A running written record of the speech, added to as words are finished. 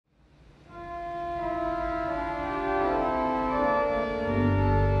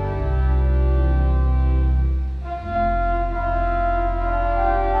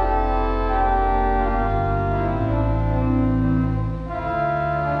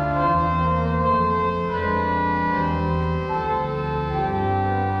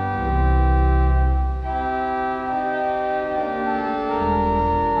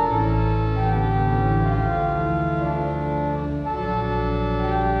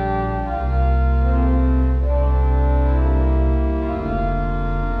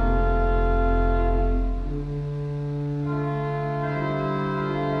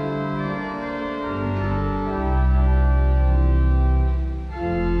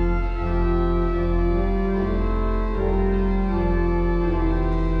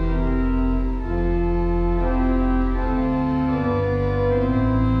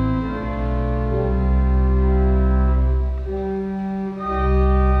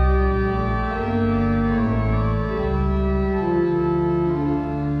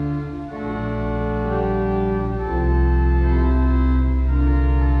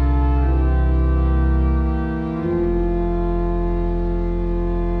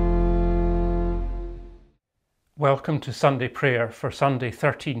Welcome to Sunday prayer for Sunday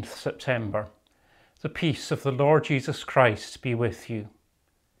 13th September. The peace of the Lord Jesus Christ be with you.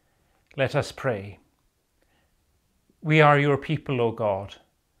 Let us pray. We are your people, O God,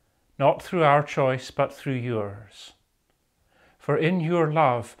 not through our choice but through yours. For in your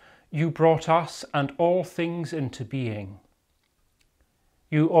love you brought us and all things into being.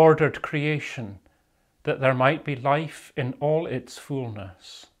 You ordered creation that there might be life in all its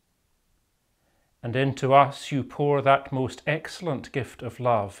fullness. And into us you pour that most excellent gift of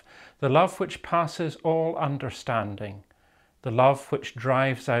love, the love which passes all understanding, the love which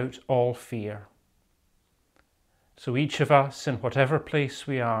drives out all fear. So each of us, in whatever place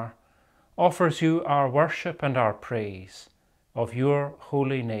we are, offers you our worship and our praise of your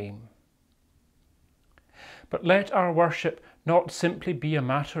holy name. But let our worship not simply be a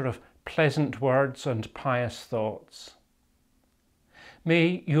matter of pleasant words and pious thoughts.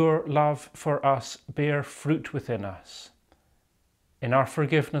 May your love for us bear fruit within us, in our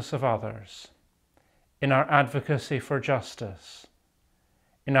forgiveness of others, in our advocacy for justice,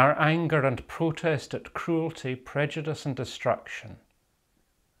 in our anger and protest at cruelty, prejudice and destruction,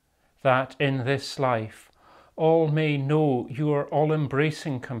 that in this life all may know your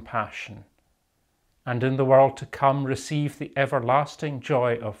all-embracing compassion, and in the world to come receive the everlasting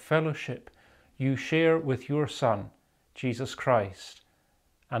joy of fellowship you share with your Son, Jesus Christ,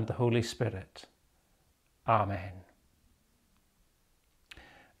 and the Holy Spirit. Amen.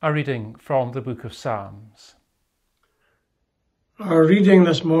 A reading from the Book of Psalms. Our reading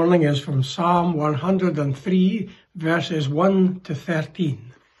this morning is from Psalm 103, verses 1 to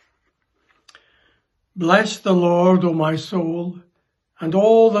 13. Bless the Lord, O my soul, and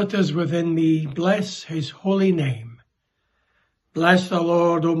all that is within me, bless his holy name. Bless the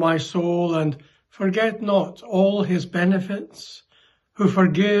Lord, O my soul, and forget not all his benefits, who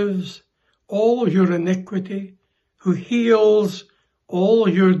forgives all your iniquity, who heals all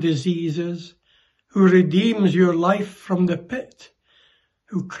your diseases, who redeems your life from the pit,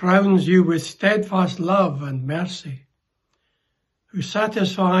 who crowns you with steadfast love and mercy, who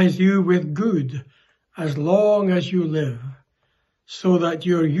satisfies you with good as long as you live, so that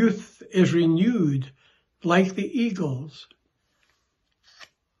your youth is renewed like the eagles.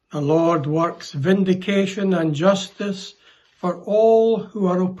 The Lord works vindication and justice for all who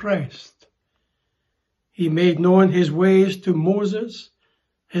are oppressed. He made known his ways to Moses,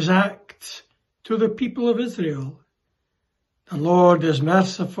 his acts to the people of Israel. The Lord is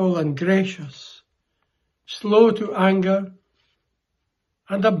merciful and gracious, slow to anger,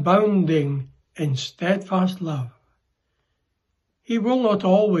 and abounding in steadfast love. He will not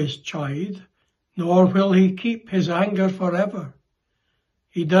always chide, nor will he keep his anger forever.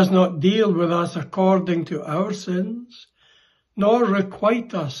 He does not deal with us according to our sins, nor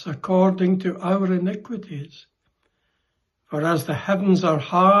requite us according to our iniquities. For as the heavens are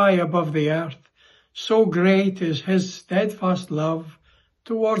high above the earth, so great is his steadfast love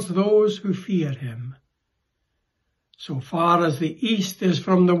towards those who fear him. So far as the east is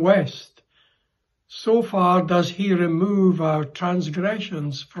from the west, so far does he remove our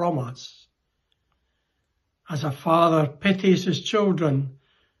transgressions from us. As a father pities his children,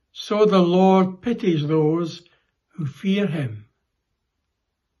 so the Lord pities those who fear him.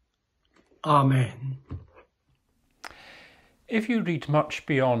 Amen. If you read much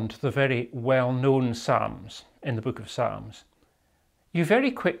beyond the very well-known Psalms in the Book of Psalms, you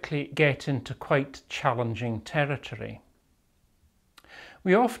very quickly get into quite challenging territory.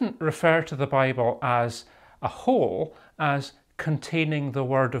 We often refer to the Bible as a whole as containing the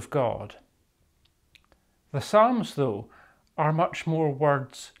Word of God. The Psalms, though, are much more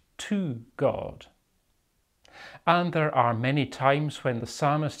words to God. And there are many times when the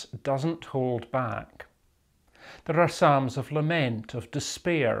psalmist doesn't hold back. There are psalms of lament, of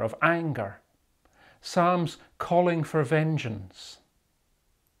despair, of anger, psalms calling for vengeance.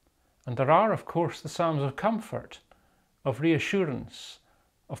 And there are, of course, the psalms of comfort, of reassurance,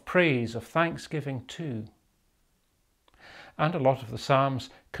 of praise, of thanksgiving too. And a lot of the psalms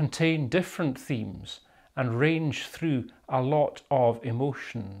contain different themes and range through a lot of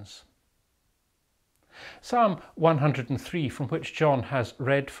emotions. Psalm 103, from which John has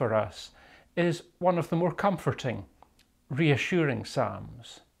read for us, is one of the more comforting, reassuring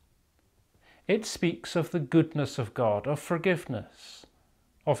psalms. It speaks of the goodness of God, of forgiveness,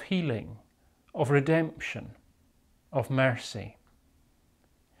 of healing, of redemption, of mercy.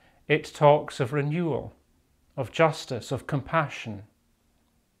 It talks of renewal, of justice, of compassion.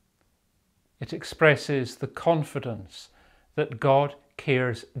 It expresses the confidence that God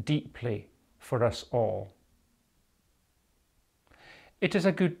cares deeply for us all. It is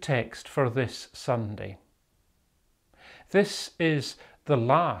a good text for this Sunday. This is the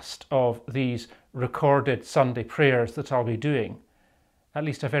last of these recorded Sunday prayers that I'll be doing. At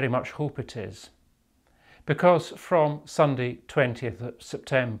least I very much hope it is. Because from Sunday 20th of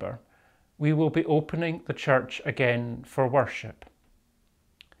September, we will be opening the church again for worship.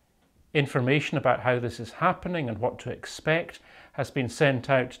 Information about how this is happening and what to expect has been sent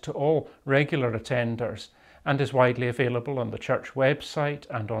out to all regular attenders and is widely available on the church website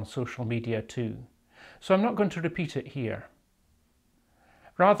and on social media too. So I'm not going to repeat it here.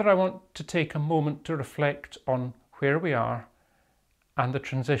 Rather, I want to take a moment to reflect on where we are and the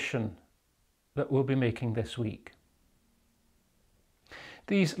transition that we'll be making this week.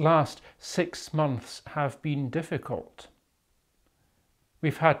 These last 6 months have been difficult.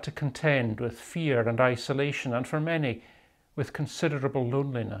 We've had to contend with fear and isolation, and for many, with considerable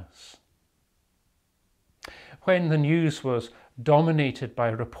loneliness. When the news was dominated by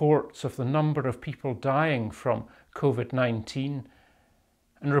reports of the number of people dying from COVID-19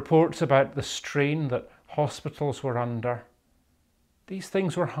 and reports about the strain that hospitals were under, these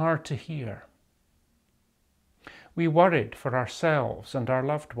things were hard to hear. We worried for ourselves and our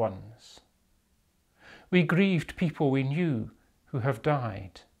loved ones. We grieved people we knew who have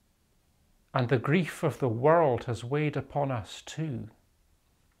died, and the grief of the world has weighed upon us too.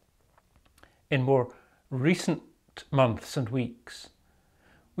 In more recent months and weeks,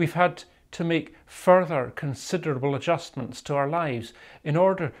 we've had to make further considerable adjustments to our lives in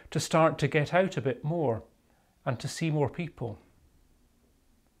order to start to get out a bit more and to see more people.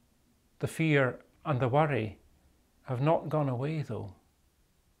 The fear and the worry have not gone away though.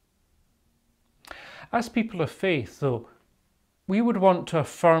 As people of faith though, we would want to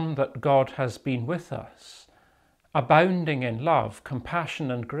affirm that God has been with us, abounding in love,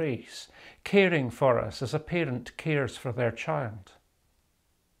 compassion and grace, caring for us as a parent cares for their child.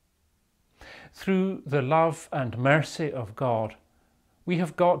 Through the love and mercy of God, we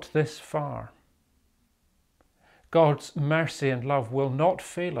have got this far. God's mercy and love will not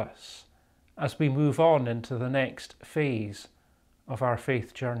fail us as we move on into the next phase of our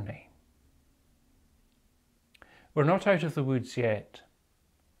faith journey. We're not out of the woods yet.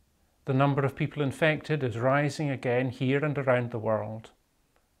 The number of people infected is rising again here and around the world.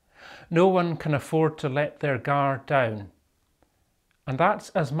 No one can afford to let their guard down, and that's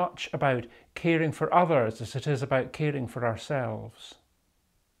as much about caring for others as it is about caring for ourselves.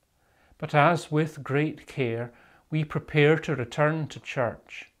 But as with great care we prepare to return to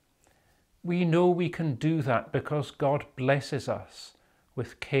church, we know we can do that because God blesses us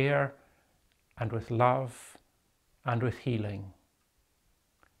with care and with love and with healing.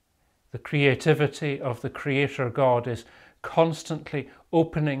 The creativity of the Creator God is constantly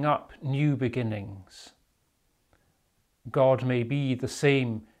opening up new beginnings. God may be the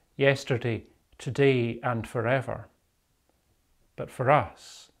same yesterday, today and forever, but for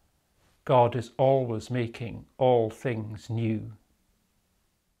us, God is always making all things new.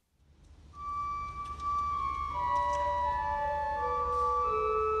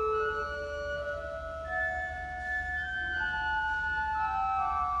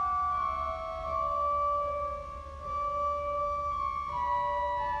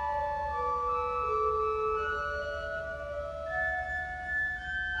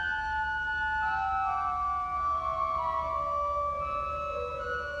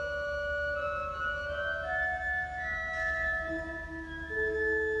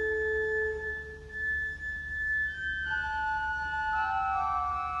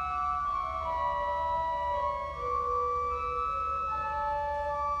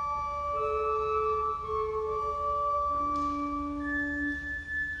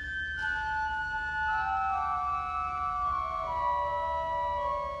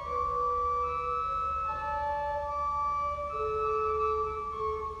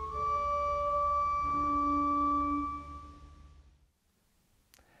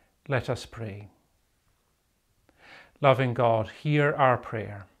 Let us pray. Loving God, hear our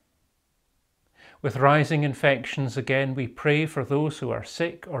prayer. With rising infections again, we pray for those who are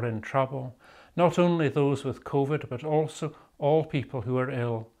sick or in trouble, not only those with COVID, but also all people who are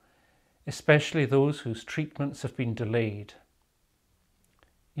ill, especially those whose treatments have been delayed.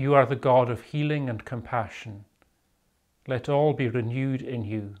 You are the God of healing and compassion. Let all be renewed in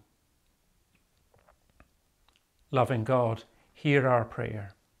you. Loving God, hear our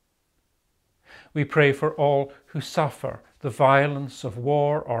prayer. We pray for all who suffer the violence of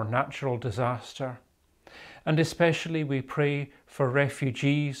war or natural disaster, and especially we pray for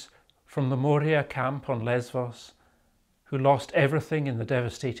refugees from the Moria camp on Lesbos who lost everything in the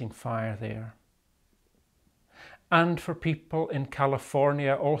devastating fire there, and for people in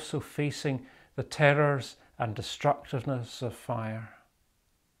California also facing the terrors and destructiveness of fire.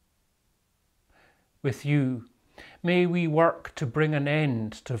 With you, may we work to bring an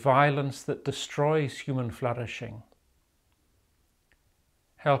end to violence that destroys human flourishing.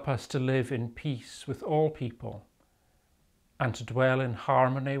 Help us to live in peace with all people and to dwell in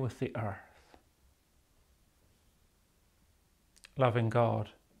harmony with the earth. Loving God,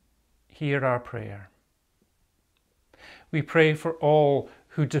 hear our prayer. We pray for all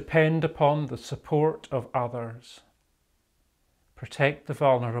who depend upon the support of others. Protect the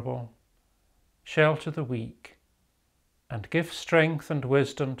vulnerable, shelter the weak, and give strength and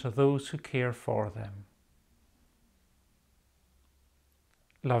wisdom to those who care for them.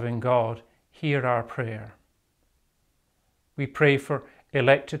 Loving God, hear our prayer. We pray for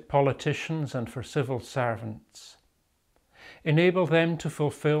elected politicians and for civil servants. Enable them to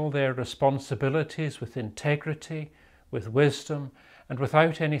fulfill their responsibilities with integrity, with wisdom, and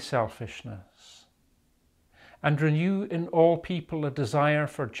without any selfishness. And renew in all people a desire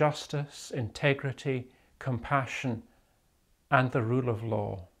for justice, integrity, compassion, and the rule of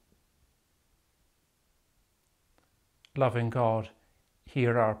law. Loving God,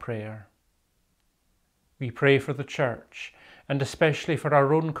 hear our prayer. We pray for the Church, and especially for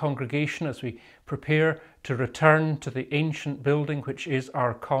our own congregation as we prepare to return to the ancient building which is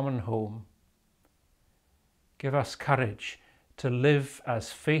our common home. Give us courage to live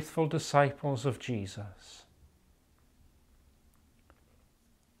as faithful disciples of Jesus.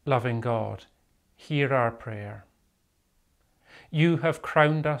 Loving God, hear our prayer. You have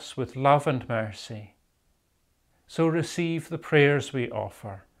crowned us with love and mercy, so receive the prayers we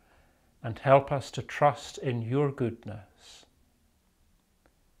offer and help us to trust in your goodness.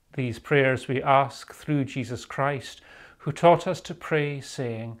 These prayers we ask through Jesus Christ, who taught us to pray,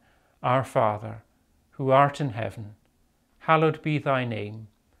 saying, Our Father, who art in heaven, hallowed be thy name.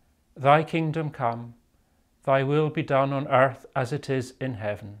 Thy kingdom come, thy will be done on earth as it is in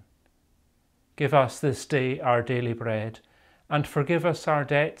heaven. Give us this day our daily bread, and forgive us our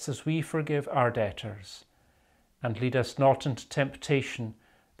debts as we forgive our debtors. And lead us not into temptation,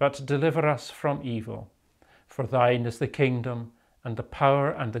 but deliver us from evil. For thine is the kingdom, and the power,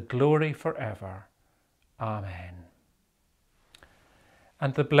 and the glory forever. Amen.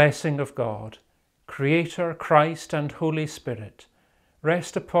 And the blessing of God, Creator, Christ, and Holy Spirit,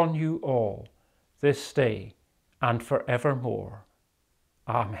 rest upon you all, this day and forevermore.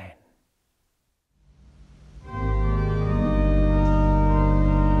 Amen.